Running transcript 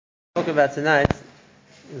Talk about tonight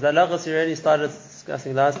is halachos we already started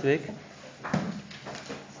discussing last week.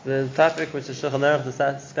 The topic which the Shulchan Aruch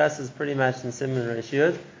discusses pretty much in similar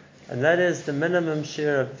ratios, and that is the minimum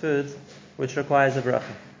share of food which requires a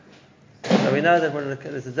bracha. So we know that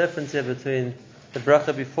there's a difference here between the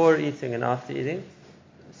bracha before eating and after eating.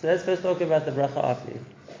 So let's first talk about the bracha after eating.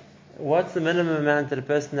 What's the minimum amount that a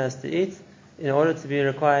person has to eat in order to be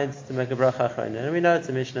required to make a bracha achrona? And we know it's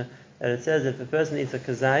a Mishnah that it says that if a person eats a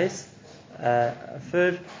kazais,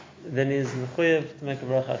 food, then he's mechuyev to make a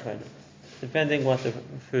bracha achrona. Depending what the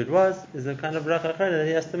food was, is the kind of bracha achrona that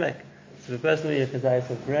he has to make. So if a person eats a kazais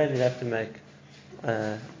of bread, he'd have to make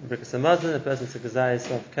brikas hamazon. If a person eats a kazais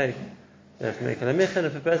of cake, he'd have to make a lamichin.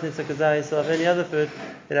 If a person eats a kazais of any other food,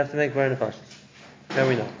 he'd have to make bar nefashos. Now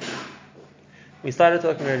we know. We started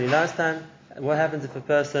talking already last time. What happens if a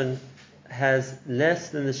person has less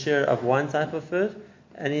than the share of one type of food,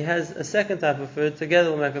 and he has a second type of food?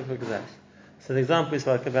 Together will make up for kazais. So the example we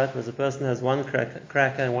spoke about was a person has one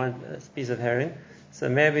cracker and one piece of herring. So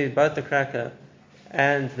maybe both the cracker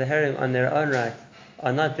and the herring on their own right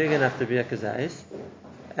are not big enough to be a kazais.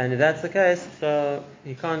 And if that's the case, so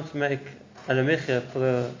he can't make a lemicha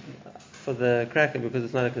for the cracker because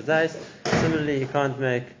it's not a kazais. Similarly, he can't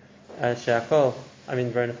make a shakol, bar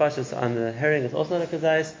nefashos on the herring, it's also not a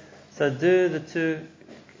kazais. So do the two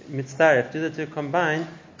mitzdarif, do the two combined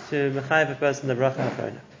to mechayev a person the bracha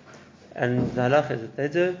achrona. And the halach is that they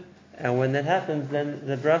do, and when that happens, then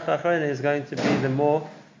the bracha achrona is going to be the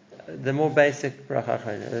more basic bracha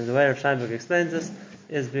achrona. And the way Rav Steinberg explains this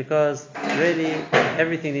is because really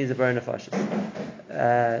everything needs a bar nefashos.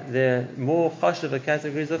 There are more chashuv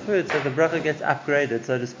categories of food, so the bracha gets upgraded,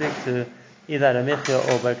 so to speak, to either a michya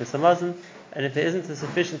or brikas hamazon. And if there isn't a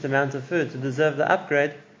sufficient amount of food to deserve the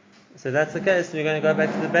upgrade, so that's the case, we're going to go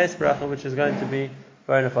back to the base bracha, which is going to be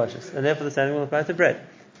bar nefashos. And therefore the same will apply to bread.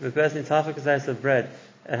 If a person eats half a kazayas of bread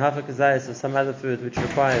and half a kazayas of some other food which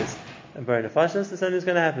requires a bar nefashos, the same is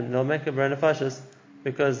going to happen. They'll make a bar nefashos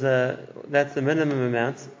because that's the minimum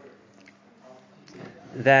amount.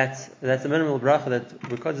 That's the minimal bracha that,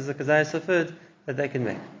 because it's a kazayas of food, that they can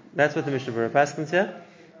make. That's what the Mishnah Berurah paskins here.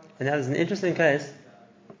 And that is an interesting case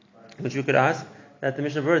which you could ask that the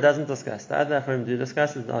Mishnah Berurah doesn't discuss. The other Acharim do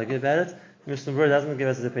discuss it and argue about it. The Mishnah Berurah doesn't give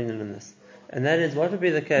us his opinion on this. And that is, what would be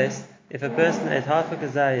the case if a person ate half a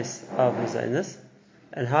kazayis of rizainis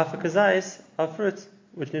and half a kazayis of fruit,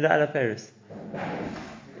 which need ala peris.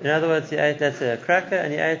 In other words, he ate, let's say, a cracker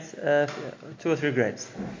and he ate 2 or 3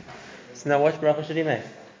 grapes. So now what bracha should he make?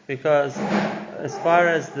 Because as far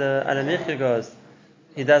as the alamicha goes,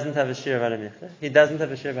 he doesn't have a share of alamicha. He doesn't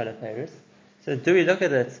have a share of ala peris. So do we look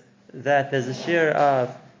at it that there's a share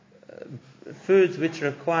of foods which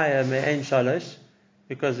require me'ein shalosh,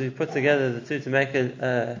 because we put together the two to make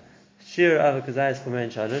a shir of a kazayas for me'ein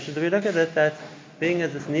shalosh? And do we look at it that being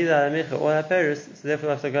as it's neither alamicha or haperis, so therefore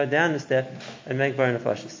we have to go down the step and make bar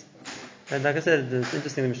nefashos? And like I said, it's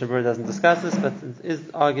interesting the Mishnah Berurah doesn't discuss this, but it is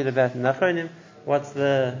argued about in Achronim.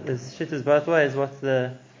 There's shittas both ways, what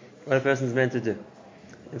a person is meant to do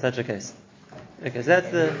in such a case. Okay, so that's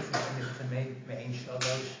the... If it's a me'ein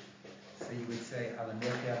shalosh, so you would say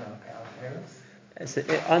alamicha and haperis? So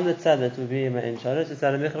on the tzad it would be me'ein shalosh, it's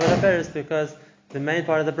alamicha and haperis, because the main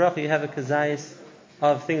part of the bracha you have a kazayis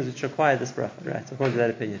of things which require this bracha, right? According to that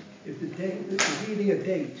opinion. If you're eating a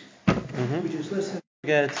date, which is listed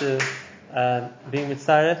to being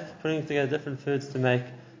mitzaref, putting together different foods to make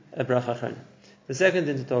a bracha achrona. The second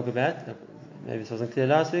thing to talk about, maybe this wasn't clear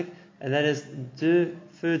last week, and that is, do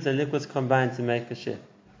foods and liquids combine to make a shir?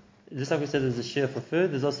 Just like we said, there's a shir for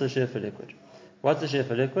food, there's also a shir for liquid. What's the shir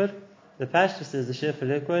for liquid? The Pashtus says the shir for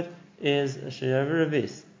liquid is a shir of a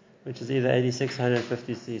revis, which is either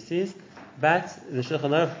 8650 cc's, but the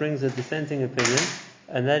Shulchan Aruch brings a dissenting opinion,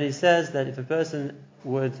 and that he says that if a person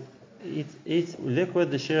would eat liquid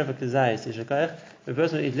the shir of a kazayis, if a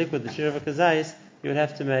person would eat liquid the shir of a kazayis, you would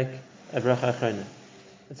have to make a bracha achrona.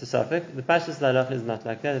 It's a suffix. The Pashtus halach is not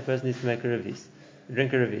like that. The person needs to make a revis,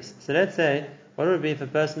 drink a revis. So let's say, what would it be if a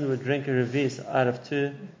person would drink a revis out of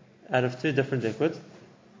two different liquids?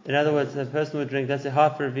 In other words, a person would drink, let's say,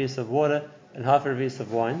 half a revis of water and half a revis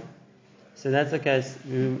of wine. So in that's the case,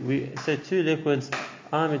 we say 2 liquids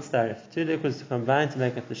are mitzdarif, 2 liquids to combine to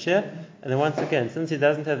make up the shir. And then once again, since he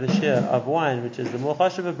doesn't have the shir of wine, which is the more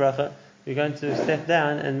chashuv of bracha, we're going to step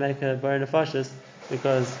down and make a bar nefashos,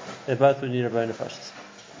 because they both would need a bar nefashos.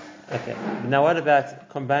 Okay. Now what about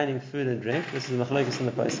combining food and drink? This is machlokes in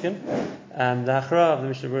the poskim. The hachra of the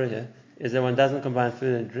Mishnah Berurah here is that one doesn't combine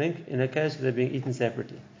food and drink in a case where they're being eaten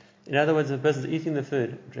separately. In other words, if a person is eating the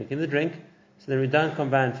food, drinking the drink, so then we don't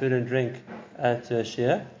combine food and drink to a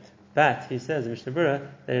shir. But he says in Mishnah Berurah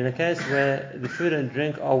that in a case where the food and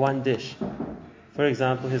drink are one dish, for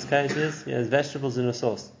example, his case is he has vegetables in a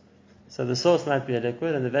sauce. So the sauce might be a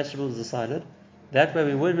liquid and the vegetables are solid. That way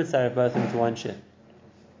we would mitzaref both into one share.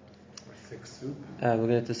 Thick soup. We'll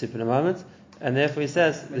get to soup in a moment. And therefore he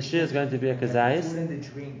says the share is going to be a The kazayis. food and the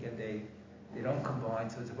drink, and they don't combine,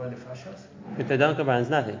 so it's a bunch of fashos. If they don't combine, it's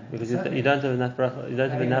nothing because you don't have enough bracha, you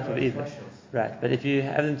don't have enough of either. Fashos. Right, but if you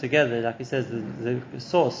have them together, like he says, the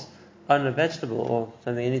sauce on a vegetable or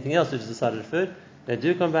something, anything else which is a solid food, they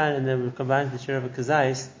do combine, and then we combine the share of a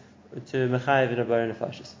kazayis to mechayev in a bar and a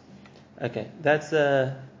fashos. Okay, that's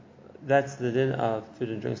the din of food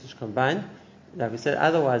and drinks which combine. Like we said,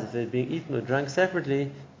 otherwise, if they're being eaten or drunk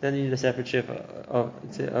separately, then you need a separate share, or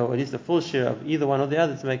at least a full share of either one or the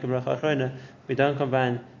other to make a bracha achrona. We don't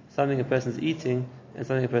combine something a person's eating and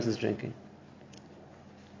something a person's drinking.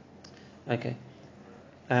 Okay.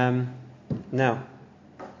 Now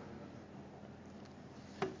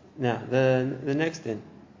the next thing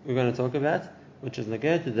we're going to talk about, which is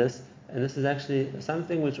negated to this, and this is actually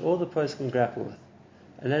something which all the posts can grapple with,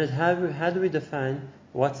 and that is how do we define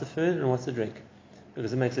what's a food and what's a drink,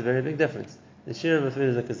 because it makes a very big difference. The share of a food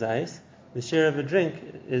is a kazayis. The share of a drink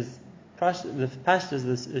is the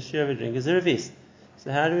pashtas. The share of a drink is a revis.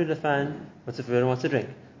 So how do we define what's a food and what's a drink?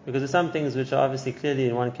 Because there's some things which are obviously clearly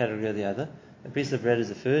in one category or the other. A piece of bread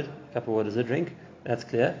is a food, a cup of water is a drink, that's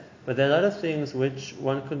clear. But there are a lot of things which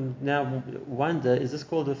one could now wonder, is this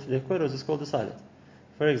called a liquid or is this called a solid?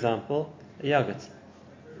 For example, a yogurt.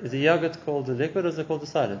 Is a yogurt called a liquid or is it called a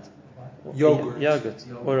solid? Yogurt.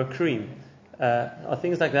 Or a cream. Are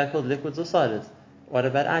things like that called liquids or solids? What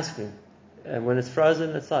about ice cream? When it's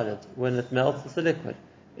frozen, it's solid. When it melts, it's a liquid.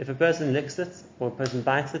 If a person licks it or a person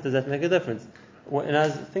bites it, does that make a difference? And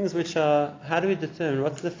as things which are, how do we determine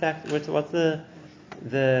what's the fact? What's the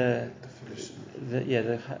Definition.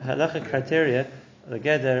 the halachic criteria, the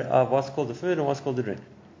gather of what's called the food and what's called the drink?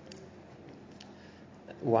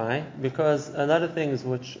 Why? Because a lot of things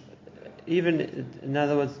which, even in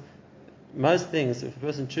other words, most things, if a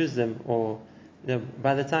person chews them, or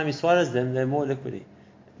by the time he swallows them, they're more liquidy.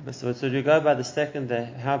 So you go by the second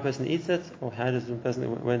how a person eats it, or how does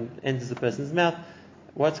when it enters the person's mouth,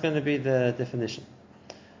 what's going to be the definition?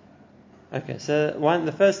 Okay, so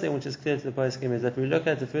the first thing which is clear to the poskim is that we look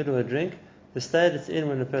at the food or a drink, the state it's in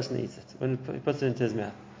when a person eats it, when he puts it into his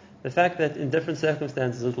mouth. The fact that in different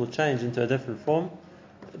circumstances it will change into a different form,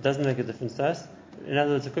 it doesn't make a difference to us. In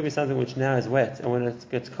other words, it could be something which now is wet, and when it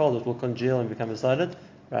gets cold it will congeal and become a solid.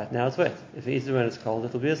 Right now it's wet. If he eats it when it's cold,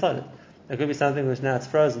 it will be a solid. It could be something which now it's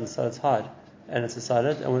frozen, so it's hard, and it's a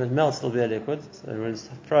solid, and when it melts it'll be a liquid. So when it's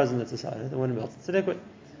frozen it's a solid, and when it melts it's a liquid.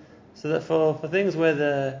 So that for things where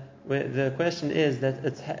the question is that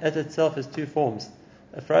it itself is two forms,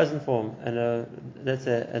 a frozen form and a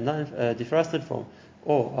defrosted form,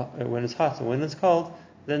 or when it's hot and when it's cold,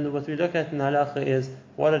 then what we look at in halacha is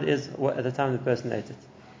what it is at the time the person ate it.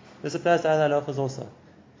 This applies to other halachas also.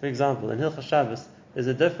 For example, in Hilchas Shabbos, there's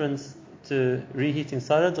a difference to reheating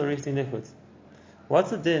solids or reheating liquids.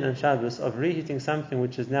 What's the din on Shabbos of reheating something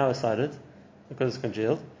which is now a solid because it's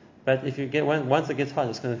congealed, but if you once it gets hot,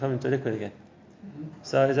 it's going to come into a liquid again.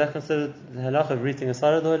 So is that considered the halacha of reheating a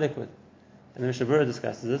solid or a liquid? And the Mishnah Berurah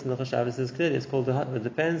discusses this, and the Hilchas Shabbos says clearly it's called it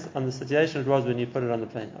depends on the situation it was when you put it on the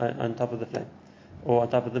flame, on top of the flame, or on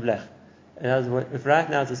top of the blech. In other words, if right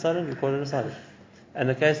now it's a solid, we call it a solid. And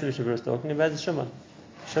the case the Mishnah Berurah is talking about is shuman.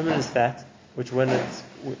 Shuman is fat, which when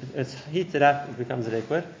it's heated up, it becomes a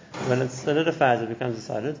liquid. When it solidifies, it becomes a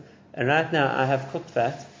solid. And right now, I have cooked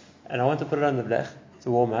fat, and I want to put it on the blech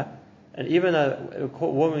to warm up. And even though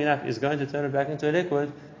warming it up is going to turn it back into a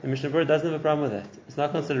liquid, the Mishnah Berurah doesn't have a problem with that. It's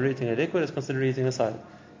not considered eating a liquid; it's considered eating a solid.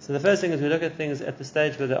 So the first thing is we look at things at the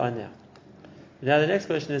stage where they are now. Now the next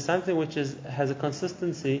question is something which has a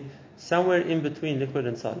consistency somewhere in between liquid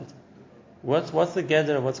and solid. What's the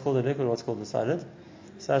gather of what's called a liquid, what's called a solid?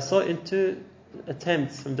 So I saw in two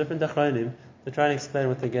attempts from different achronim to try and explain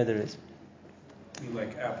what the gather is. You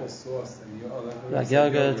like applesauce and like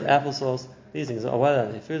yogurt, applesauce, these things. What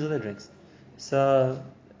are they? Foods or they drinks? So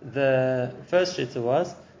the first shita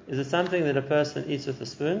was, is it something that a person eats with a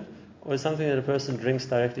spoon, or is it something that a person drinks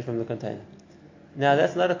directly from the container? Now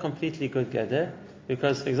that's not a completely good gather,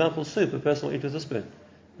 because for example soup, a person will eat with a spoon.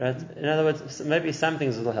 Right? In other words, maybe some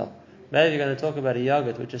things will help. Maybe you're going to talk about a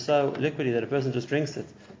yogurt which is so liquidy that a person just drinks it,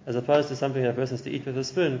 as opposed to something that a person has to eat with a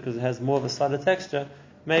spoon because it has more of a solid texture.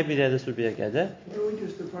 Maybe there this would be a gather. Where we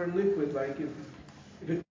just define liquid, like if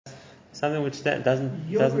it Something which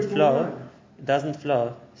doesn't flow,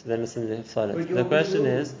 so then it's solid. The question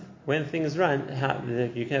is, when things run,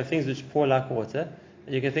 you can have things which pour like water,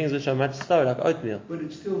 And you get things which are much slower, like oatmeal. But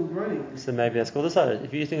it's still running. So maybe that's called a solid.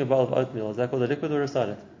 If you're eating a bowl of oatmeal, is that called a liquid or a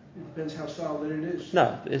solid? It depends how solid it is.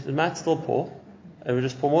 No, it might still pour. It will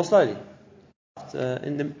just pour more slowly.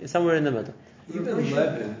 Somewhere in the middle. Even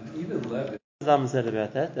leaven. Zalman said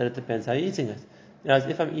about that it depends how you're eating it. Now,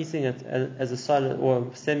 if I'm eating it as a solid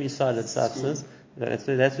or semi-solid substance, that's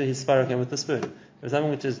where his svara came with the spoon. If it's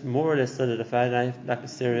something which is more or less solidified, like a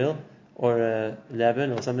cereal or a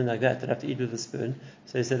lebanon or something like that I have to eat with a spoon,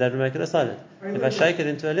 so he said that would make it a solid. If I shake it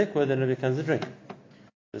into a liquid, then it becomes a drink.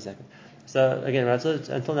 A second. So again, right, so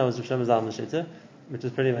until now was Rav Shlomo Zalman Shita, which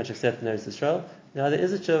is pretty much accepted in Eretz Yisrael. Now there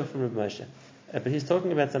is a tshuva from Rav Moshe, but he's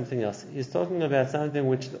talking about something else. He's talking about something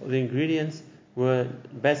which the ingredients were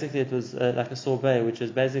basically, it was like a sorbet, which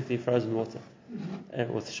is basically frozen water,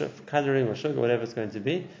 with colouring or sugar, whatever it's going to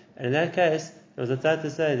be. And in that case, there was a thought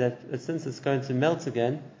to say that since it's going to melt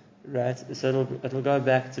again, right, so it'll go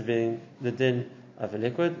back to being the din of a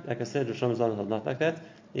liquid. Like I said, Rav Shlomo Zalman held not like that.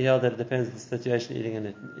 He held that it depends on the situation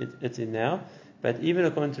eating it's in now. But even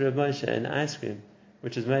according to Rav Moshe, an ice cream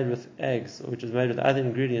which is made with eggs or which is made with other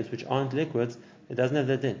ingredients which aren't liquids, it doesn't have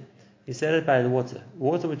that din. He said it by the water.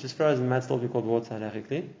 Water which is frozen might still be called water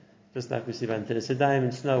halachically, just like we see by the Sedaim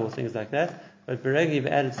and snow or things like that. But Beregi, you've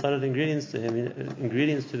added solid ingredients to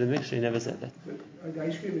the mixture, he never said that. But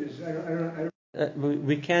ice cream is, I don't.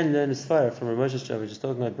 We can learn a svara from Rav Moshe, which is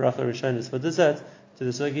talking about bracha rishonos for dessert, to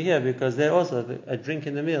the sugi here, because there also a drink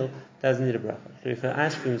in the meal doesn't need a bracha. So if an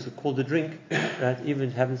ice cream is called a drink, right, even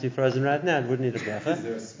if it happens to be frozen right now, it wouldn't need a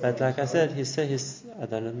bracha. But like I said, I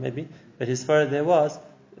don't know, maybe, but his svara there was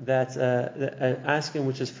that ice cream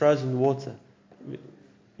which is frozen water,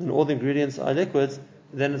 and all the ingredients are liquids,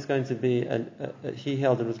 then it's going to be he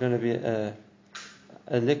held it was going to be a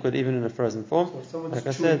liquid even in a frozen form. So like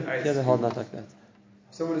I said, here they hold not like that.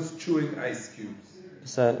 Someone is chewing ice cubes.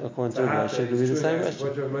 So according to Rav Moshe, it would be the same question.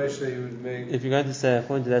 What Rav Moshe would make. If you're going to say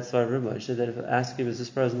according to that story of Rav Moshe, that if an ice cube is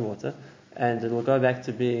just frozen water and it will go back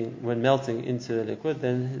to being when melting into a liquid,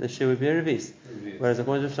 then the share would be a revis. Whereas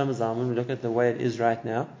according to Shlomo Zalman, we look at the way it is right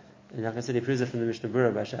now, and like I said, he proves it from the Mishnah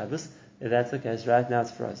Berurah by Shabbos. If that's the case, right now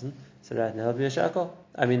it's frozen, so right now it'll be a shakol.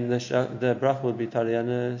 I mean, the brach will be totally on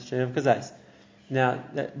a share of kazais. Now,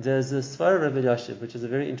 there's a svara of Rabbi Yoshev, which is a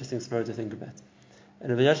very interesting svara to think about. And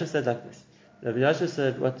Rabbi Yoshev said like this. Rabbi Yoshev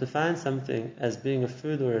said, what defines something as being a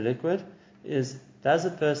food or a liquid is, does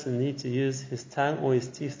a person need to use his tongue or his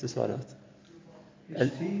teeth to swallow it?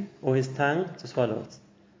 His teeth? Or his tongue to swallow it.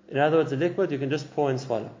 In other words, a liquid you can just pour and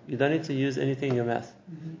swallow. You don't need to use anything in your mouth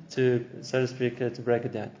to, so to speak, to break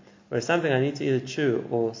it down. Whereas something I need to either chew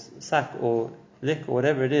or suck or lick or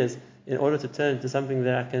whatever it is in order to turn into something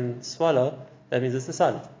that I can swallow, that means it's a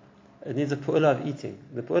solid. It needs a pu'ula of eating.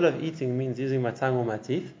 The pu'ula of eating means using my tongue or my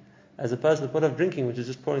teeth, as opposed to the pu'ula of drinking, which is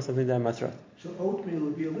just pouring something down my throat. So oatmeal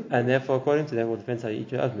would be a liquid. And therefore, according to them, well, it depends how you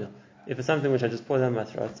eat your oatmeal. If it's something which I just pour down my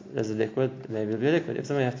throat as a liquid, maybe it'll be a liquid. If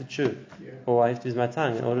something I have to chew, or I have to use my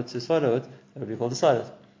tongue in order to swallow it, that would be called a solid.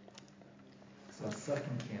 So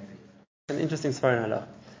sucking can't be. An interesting story in Allah.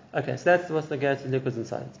 Okay, so that's what's the go to liquids and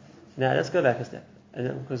solids. Now let's go back a step,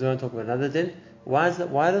 because we want to talk about another din. Why does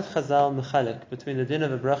Chazal mechalek between the din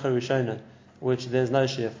of a bracha rishona, which there's no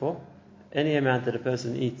share for, any amount that a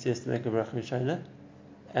person eats has to make a bracha rishona,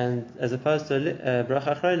 and as opposed to a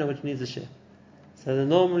bracha achrona, which needs a share? So the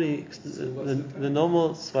normal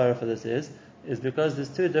svara for this is because there's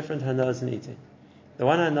two different hanos in eating. The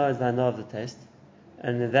one hana is the hana of the taste,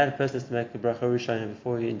 and that person has to make a bracha rishona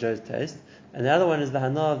before he enjoys taste. And the other one is the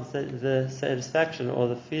hana of the satisfaction or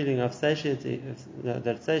the feeling of satiety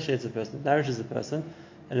that satiates a person, nourishes a person,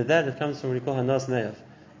 and with that it comes from what we call hanas ne'av,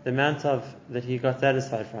 the amount of that he got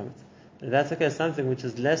satisfied from it. And that's okay, something which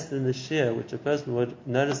is less than the share, which a person would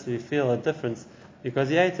noticeably feel a difference because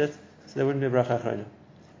he ate it, so there wouldn't be a bracha achrona.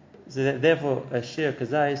 So therefore, a share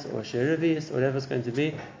kazais or a share revis, or whatever it's going to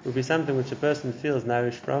be, would be something which a person feels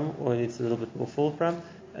nourished from or needs a little bit more full from,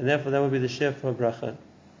 and therefore that would be the share for a bracha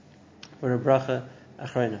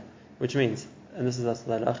achrona. Which means, and this is also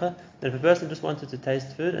the halacha, that if a person just wanted to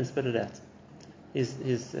taste food and spit it out,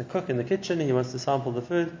 he's a cook in the kitchen, he wants to sample the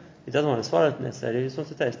food, he doesn't want to swallow it necessarily, he just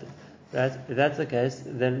wants to taste it. Right? If that's the case,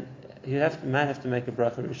 then he might have to make a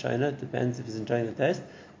bracha rishona. It depends if he's enjoying the taste,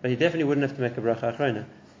 but he definitely wouldn't have to make a bracha achrona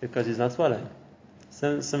because he's not swallowing.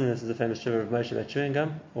 Similar to the famous shiva of Moshe about chewing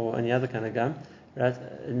gum or any other kind of gum, right?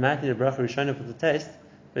 It might need a bracha rishona for the taste,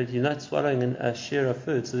 but you're not swallowing a share of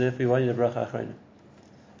food, so therefore you won't need a bracha achrona.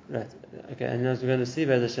 Right? Okay, and as we're going to see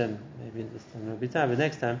by the Shem, maybe this time will be time, but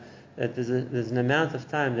next time, that there's an amount of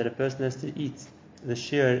time that a person has to eat the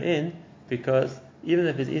share in, because even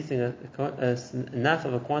if he's eating enough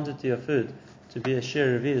of a quantity of food to be a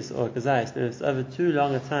shir revis or a kazais, but if it's over too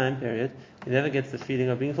long a time period, he never gets the feeling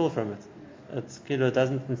of being full from it. It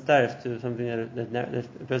doesn't instarif to something that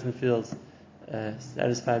a person feels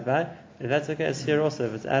satisfied by. If that's the case here also,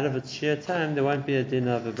 if it's out of its sheer time, there won't be a din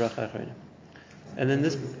of a bracha achrona. And then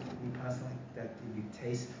this. Is it constantly that if you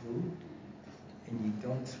taste food and you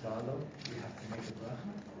don't swallow, you have to make a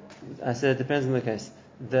bracha? I said it depends on the case.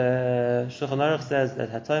 The Shulchan Aruch says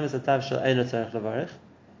that Hatoim is a tav shel eino tzarich levarich.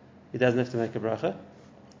 He doesn't have to make a bracha.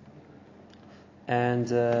 And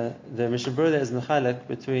the Mishnah Berurah is mechalek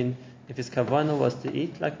between if his kavanah was to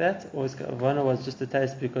eat like that, or his kavanah was just to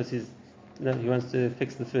taste because he wants to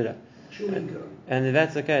fix the food up. And if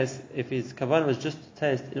that's the case, if his kavanah was just to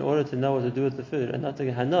taste in order to know what to do with the food and not to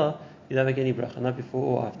get hana, you don't make any bracha, not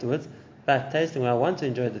before or afterwards. But tasting when I want to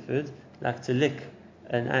enjoy the food, like to lick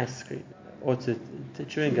an ice cream or to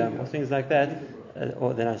chewing gum or things like that,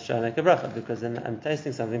 or then I should make a bracha because then I'm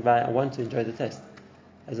tasting something, but I want to enjoy the taste,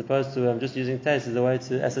 as opposed to I'm just using taste as a way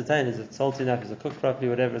to ascertain is it salty enough, is it cooked properly,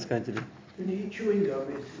 whatever it's going to be. When you eat chewing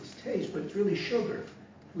gum, it's taste, but it's really sugar,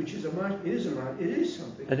 which is it is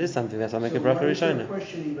something. It is something. That's why I make a So bracha why is there a rishona.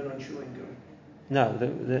 question even on chewing gum?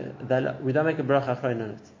 No, we don't make a bracha achrona on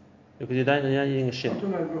it because you're not eating a shit. I'm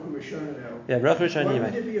talking about bracha rishona now. Yeah, bracha rishona Why you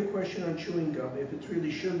would make. there be a question on chewing gum if it's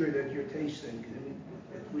really sugar that you're tasting,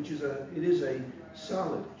 which is it is a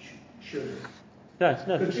solid sugar? No.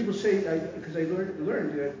 Because people say, because I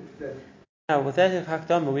learned that. Now, with that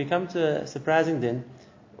hakdama, we come to a surprising din,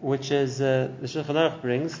 which is the Shulchan Aruch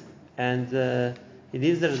brings, and he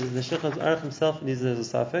needs it. The Shulchan Aruch himself needs it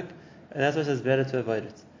as a safek, and that's why it says better to avoid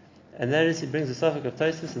it. And that is, he brings the safek of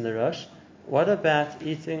Tosfos in the Rosh. What about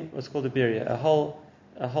eating what's called a birya, a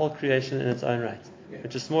whole creation in its own right,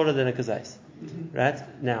 which is smaller than a kazais? Right?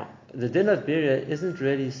 Now, the din of birya isn't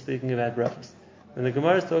really speaking about brachos. When the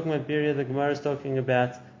Gemara is talking about birya, the Gemara is talking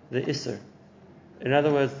about the isser. In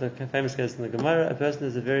other words, the famous case in the Gemara, a person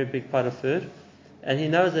has a very big pot of food, and he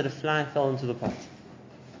knows that a fly fell into the pot.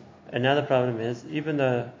 And now the problem is, even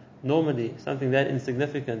though normally something that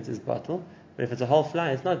insignificant is bottle, but if it's a whole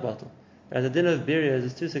fly, it's not bottle. Right? The din of birya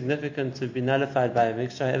is too significant to be nullified by a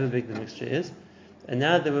mixture, however big the mixture is. And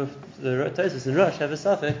now the Tosfos and Rosh have a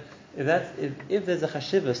safek if there's a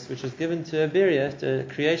chashivus which was given to a birya, to a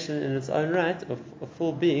creation in its own right, of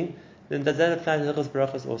full being, then does that apply to hilchos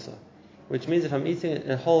brachos also? Which means if I'm eating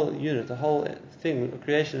a whole unit, a whole thing, a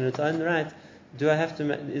creation in its own right,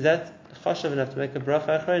 is that chashav enough to make a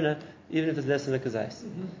bracha achrona, even if it's less than a kazais?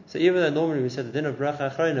 So even though normally we said the din of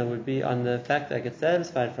bracha achrona would be on the fact that I get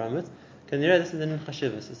satisfied from it, can you know this is the din of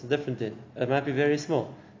chashivus? It's a different din. It might be very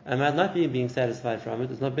small. I might not be being satisfied from it.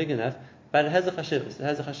 It's not big enough, but it has a chashivus. It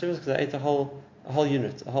has a chashivus because I ate a whole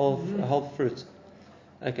unit, a whole fruit.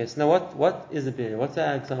 Okay, so now what is a birya? What's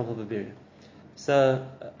our example of a birya? So,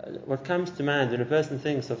 what comes to mind when a person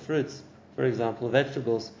thinks of fruits, for example,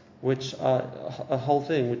 vegetables, which are a whole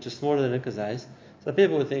thing, which is smaller than a kazais, so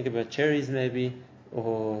people would think about cherries maybe,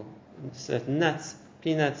 or certain nuts,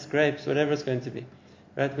 peanuts, grapes, whatever it's going to be,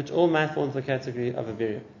 right? Which all might fall into the category of a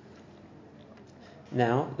birya.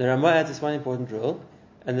 Now, the Ramah adds this one important rule,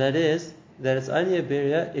 and that is that it's only a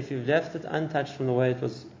birya if you've left it untouched from the way it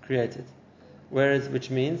was created. Which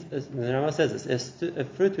means, the Rama says this, a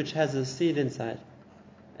fruit which has a seed inside,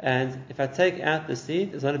 and if I take out the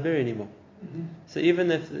seed, it's not a birya anymore. So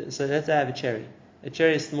let's say I have a cherry. A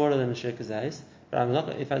cherry is smaller than a shir kazais,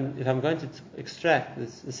 but if I'm going to extract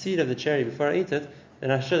the seed of the cherry before I eat it,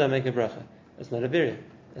 then I make a bracha. It's not a birya.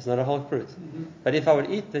 It's not a whole fruit. But if I would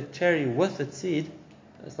eat the cherry with its seed,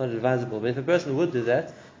 it's not advisable. But if a person would do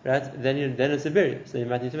that, right, then it's a birya. So you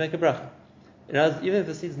might need to make a bracha. In other words, even if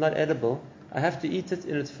the seed is not edible, I have to eat it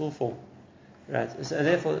in its full form, right? So, and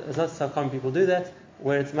therefore, it's not so common people do that.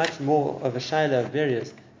 Where it's much more of a shaila of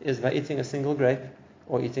biryas is by eating a single grape,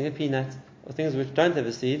 or eating a peanut, or things which don't have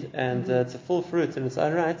a seed, and it's a full fruit in its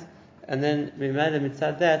own right. And then we made a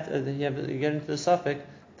mitzad that you get into the safek,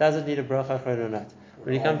 does it need a bracha or not?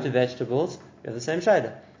 When you come to vegetables, you have the same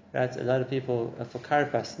shaila, right? A lot of people for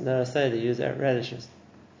karpas, they use radishes.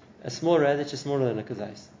 A small radish is smaller than a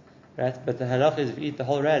kazais, right? But the halach is if you eat the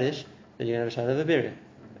whole radish, then you're going to have a shaila of a birya.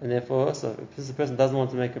 And therefore also, if this person doesn't want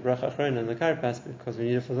to make a bracha achrona in the karpas because we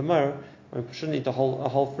need it for the maror, we shouldn't eat a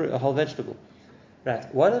whole fruit, a whole vegetable. Right.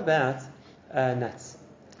 What about nuts?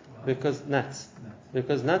 Because nuts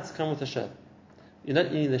come with a shell. You're not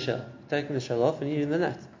eating the shell. You're taking the shell off and eating the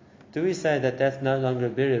nut. Do we say that that's no longer a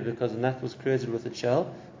birya because the nut was created with a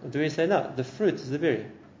shell? Or do we say no, the fruit is the birya.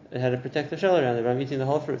 It had a protective shell around it, but I'm eating the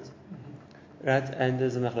whole fruit. Right? And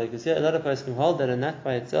there's a machlokes here. A lot of folks can hold that a nut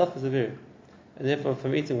by itself is a birya. And therefore,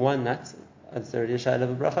 from eating one nut, it's already a shaila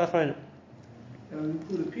of a bracha achrona.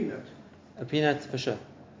 Include a peanut. A peanut for sure.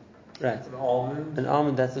 Right. An almond. An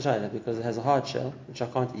almond, that's the shayla, because it has a hard shell, which I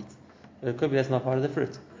can't eat. But it could be that's not part of the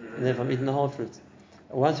fruit. And therefore I'm eating the whole fruit.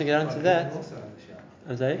 Once we get onto that... Peanuts also have a shell.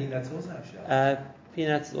 I'm sorry? Peanuts also have shells.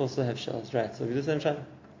 Peanuts also have shells, right. So we do the same shayla.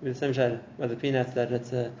 We do the same shayla. Well, the peanuts, that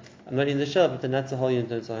it's I'm not eating the shell, but the nuts are whole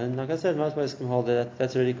unit and so on. And like I said, most places can hold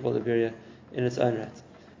that's already called a birya in its own right.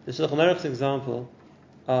 The Shulchan Aruch's example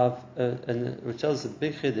of, which tells us a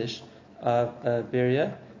big chiddush of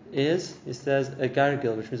birya, is, he says, a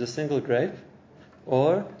gargil, which means a single grape,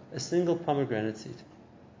 or a single pomegranate seed.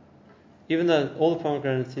 Even though all the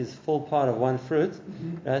pomegranate seeds fall part of one fruit,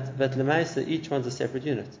 right? But lemaisa, each one's a separate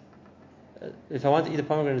unit. If I want to eat a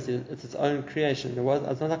pomegranate seed, it's its own creation.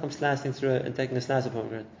 It's not like I'm slicing through it and taking a slice of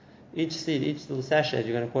pomegranate. Each seed, each little sachet,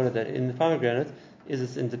 you're going to call it that, in the pomegranate is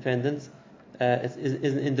its independent, is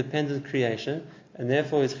an independent creation, and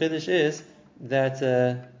therefore his chiddush is that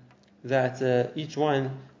each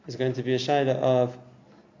one is going to be a shayla of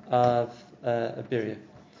a birya.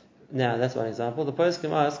 Now that's one example. The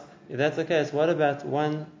poskim ask, if that's the case, what about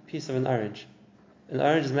one piece of an orange? An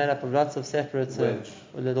orange is made up of lots of separate wedges,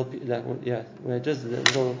 little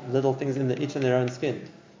things each in their own skin,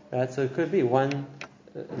 right? So it could be one,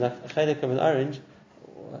 like a chelik of an orange,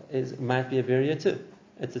 might be a birya too.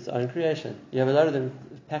 It's its own creation. You have a lot of them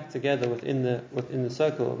packed together within the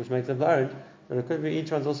circle, which makes up the orange, but it could be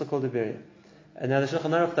each one's also called a birya. And now the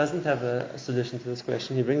Shulchan Aruch doesn't have a solution to this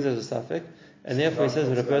question. He brings it as a suffix, and therefore he says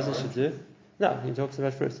what a person should do. No, he talks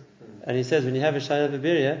about fruit, and he says when you have a shayla of a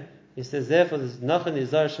birya, he says therefore this nachon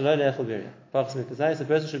izar shaloi le'echel birya. The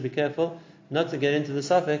person should be careful not to get into the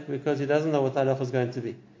suffix because he doesn't know what the halacha is going to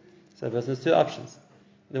be. So the person has two options.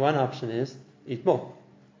 The one option is eat more.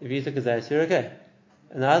 If you eat a kazayis, you're okay.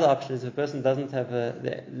 And the other option is if a person doesn't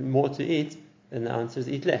have more to eat, then the answer is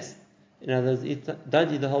eat less. In other words,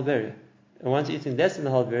 don't eat the whole birya. And once you're eating less than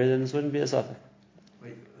the whole birya, then this wouldn't be a suffix.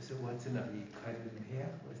 Wait, so what's enough? You cut it in half?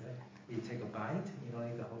 What's that? You take a bite? You don't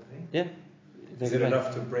eat the whole thing? Yeah. Is it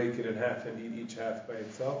enough to break it in half and eat each half by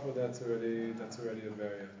itself, or that's already a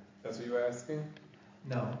birya? That's what you were asking?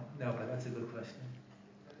 No, but that's a good question.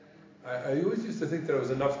 I always used to think that it was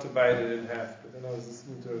enough to bite it in half, but then I was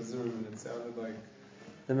listening to a Zoom and it sounded like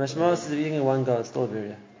the mashmos is eating in one go, it's still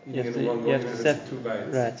birya. You have to two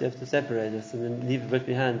bites. Right, you have to separate this and then leave a bit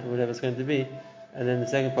behind for whatever it's going to be, and then the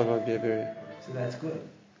second part won't be a birya. So that's good.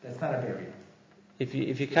 That's not a birya. If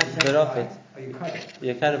you cut a bit off it, you cut it.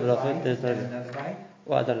 You cut a bit off it, then it's not. Another bite?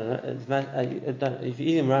 Well, I don't know. If you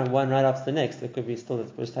eat them one right after the next, it could be still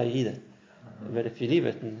that's just how you eat it. But if you leave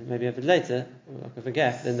it and maybe have it later, like with a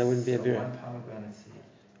gap, then there wouldn't be a birya. One pomegranate seed.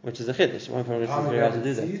 Which is a chiddush. One pomegranate seed is very hard to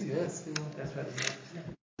do that. Seed, yes. That's what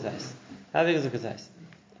it's like. How big is a kazais?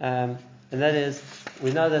 And that is,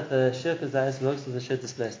 we know that the shir kazais works with the shir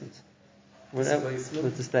displacement.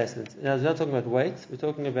 With displacement. Now, we're not talking about weight, we're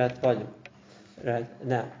talking about volume. Right?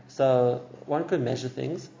 Now, so one could measure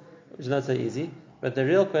things, which is not so easy, but the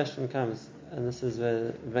real question comes, and this is where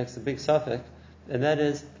it makes a big suffix, and that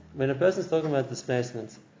is, when a person's talking about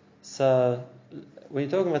displacement, so when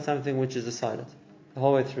you're talking about something which is a solid, the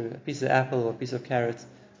whole way through, a piece of apple or a piece of carrot,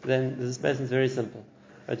 then the displacement is very simple.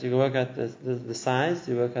 But you can work out the size,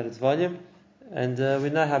 you work out its volume, and we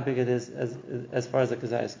know how big it is as far as the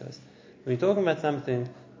kazayas goes. When you're talking about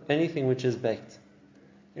anything which is baked,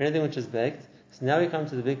 so now we come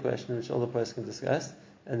to the big question which all the posts can discuss,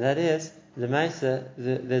 and that is,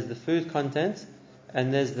 there's the food content,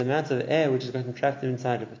 and there's the amount of air which is going to contract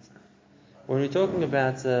inside of it. When we're talking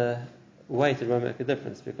about weight, it won't make a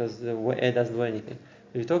difference, because the air doesn't weigh anything.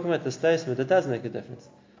 If you're talking about displacement, it does make a difference.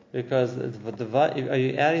 Because are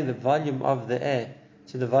you adding the volume of the air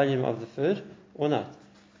to the volume of the food or not?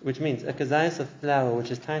 Which means a kazayas of flour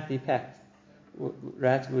which is tightly packed,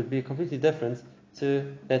 right, would be completely different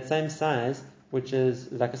to that same size which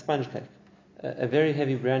is like a sponge cake. A very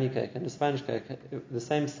heavy brownie cake and a sponge cake, the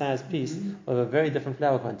same size piece of a very different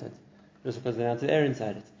flour content, just because the amount of air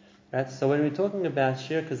inside it. Right? So when we're talking about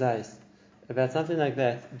shir kazayas, about something like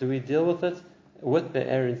that, do we deal with it with the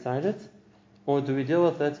air inside it? Or do we deal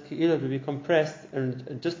with it, it will be compressed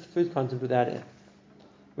and just food content without air?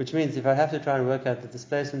 Which means if I have to try and work out the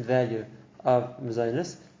displacement value of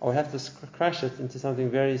mezainis, I would have to crush it into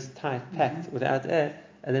something very tight, packed, without air,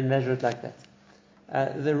 and then measure it like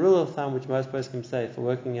that. The rule of thumb which most poskim say for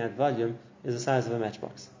working out volume is the size of a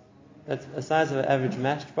matchbox. That's the size of an average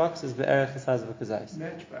matchbox is the size of a kazayas.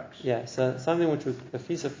 Matchbox. Yeah, so something which was a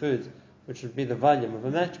piece of food which would be the volume of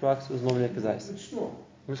a matchbox was normally a kazayas. It's small.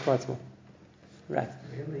 It was quite small. Right.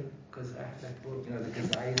 Really? Because I have that book, the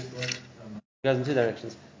kazayas book. It goes in two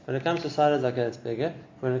directions. When it comes to salads, okay, it's bigger.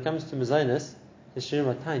 When it comes to mezainis, the shirim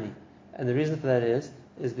are tiny. And the reason for that is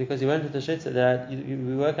is because you went with the shitza that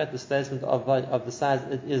we work out the statement of the size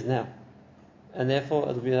it is now. And therefore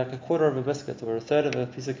it'll be like a quarter of a biscuit or a third of a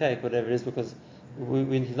piece of cake, whatever it is, because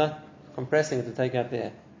he's not compressing it to take out the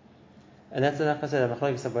air. And that's enough. I said,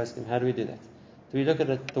 how do we do that? Do we look at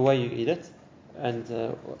it the way you eat it, and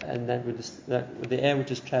the air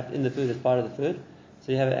which is trapped in the food is part of the food,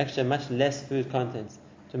 so you have actually much less food content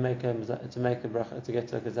to make a bracha, to get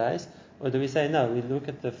to a kazayis? Or do we say no? We look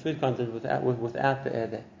at the food content without the air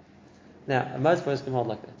there. Now, most poskim hold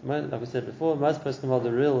like that. Like we said before, most poskim hold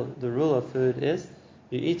the rule of food is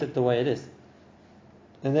you eat it the way it is.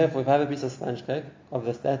 And therefore, if I have a piece of sponge cake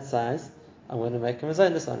of that size, I'm going to make a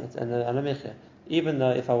mezainis on it and a mechia. Even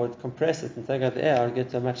though if I would compress it and take out the air, I'll get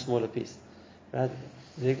to a much smaller piece. Right?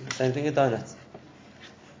 Same thing a donut.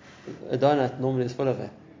 A donut normally is full of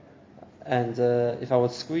air. And if I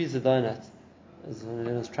would squeeze the donut, as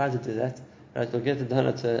let's try to do that, right, you'll get the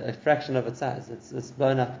donut to a fraction of its size. It's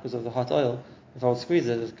blown up because of the hot oil. If I would squeeze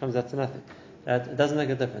it, it comes out to nothing. Right? It doesn't make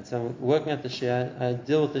a difference. So I'm working at the shear. I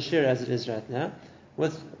deal with the shear as it is right now,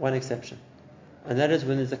 with one exception. And that is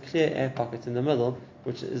when there's a clear air pocket in the middle,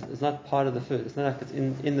 which is not part of the food. It's not like it's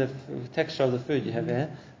in the texture of the food you have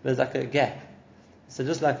air. There's like a gap. So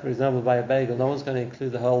just like, for example, by a bagel, no one's going to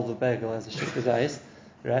include the whole of the bagel as a shikazais,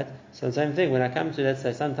 right? So the same thing, when I come to, let's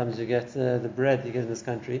say, sometimes you get the bread you get in this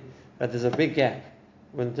country, but there's a big gap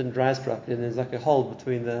when it didn't rise properly, and there's like a hole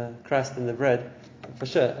between the crust and the bread. For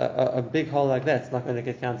sure, a big hole like that's not going to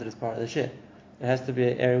get counted as part of the share. It has to be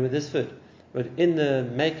an area with this food. But in the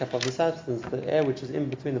makeup of the substance, the air which is in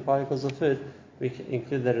between the particles of food, we can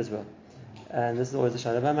include that as well. And this is always a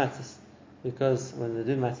shayla about matzahs, because when they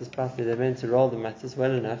do matzahs properly, they're meant to roll the matzahs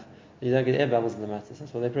well enough, and you don't get air bubbles in the matzahs.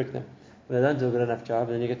 That's why they prick them. But they don't do a good enough job,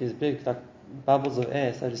 and then you get these big like bubbles of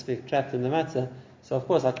air, so to speak, trapped in the matzah. So of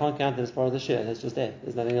course I can't count that as part of the share. That's just air.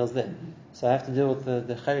 There's nothing else there. So I have to deal with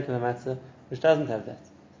the chaylik of the matzah, which doesn't have that.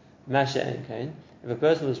 Masha and kain. If a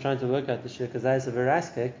person was trying to work out the share kazayis of a rice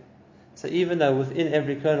cake, so even though within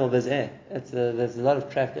every kernel there's air, there's a lot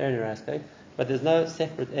of trapped air in a rice cake, but there's no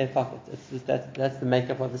separate air pocket. It's just that's the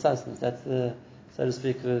makeup of the substance. That's the, so to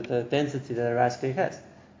speak, the density that a rice cake has.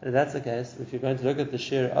 And if that's the case, if you're going to look at the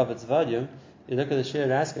shear of its volume, you look at the shear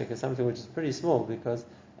rice cake as something which is pretty small because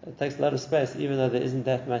it takes a lot of space, even though there isn't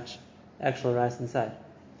that much actual rice inside.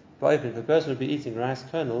 But if a person would be eating rice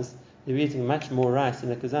kernels, he'd be eating much more rice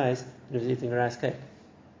in a kazayis than if he's eating a rice cake.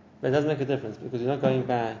 But it doesn't make a difference because you're not going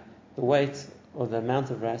by the weight or the amount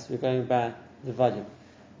of rice, we're going by the volume,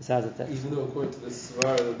 the size of that. Even though according to the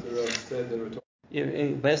svara that the Rav said that we're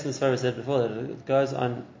talking, based on the svara said before, that it goes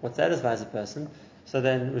on what satisfies a person, so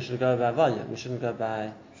then we should go by volume. We shouldn't go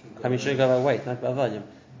by, we should go by weight, not by volume.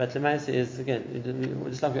 But the matter is, again,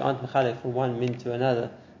 just like we aren't mechalek from one min to another,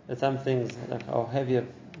 that some things like are heavier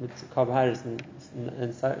with carbohydrates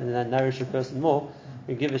and nourish a person more,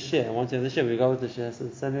 we give a share. And once you have the share, we go with the share. So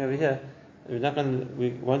the same thing over here. We're not going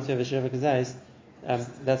to, once you have a share of a kazayis,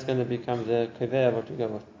 that's going to become the kaveh of what we go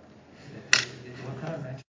with.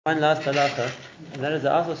 One last halacha, and that is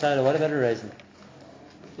the also shayla, what about a raisin?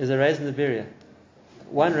 Is a raisin the birya?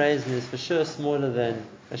 One raisin is for sure smaller than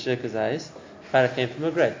a share kazayis, but it came from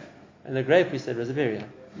a grape. And the grape, we said, was a birya.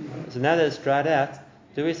 So now that it's dried out,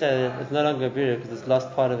 do we say that it's no longer a birya because it's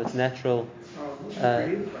lost part of its natural,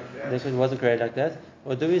 it wasn't created like that?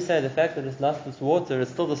 Or do we say the fact that it's lost its water, it's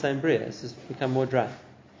still the same bria, it's just become more dry?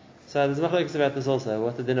 So there's machlokes about this also,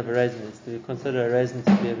 what the din of a raisin is. Do we consider a raisin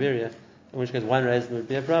to be a birya, in which case one raisin would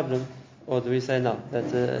be a problem, or do we say no, that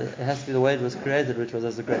it has to be the way it was created, which was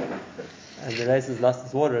as a grape. And the raisin's lost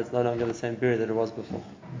its water, it's no longer the same birya that it was before.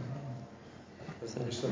 So,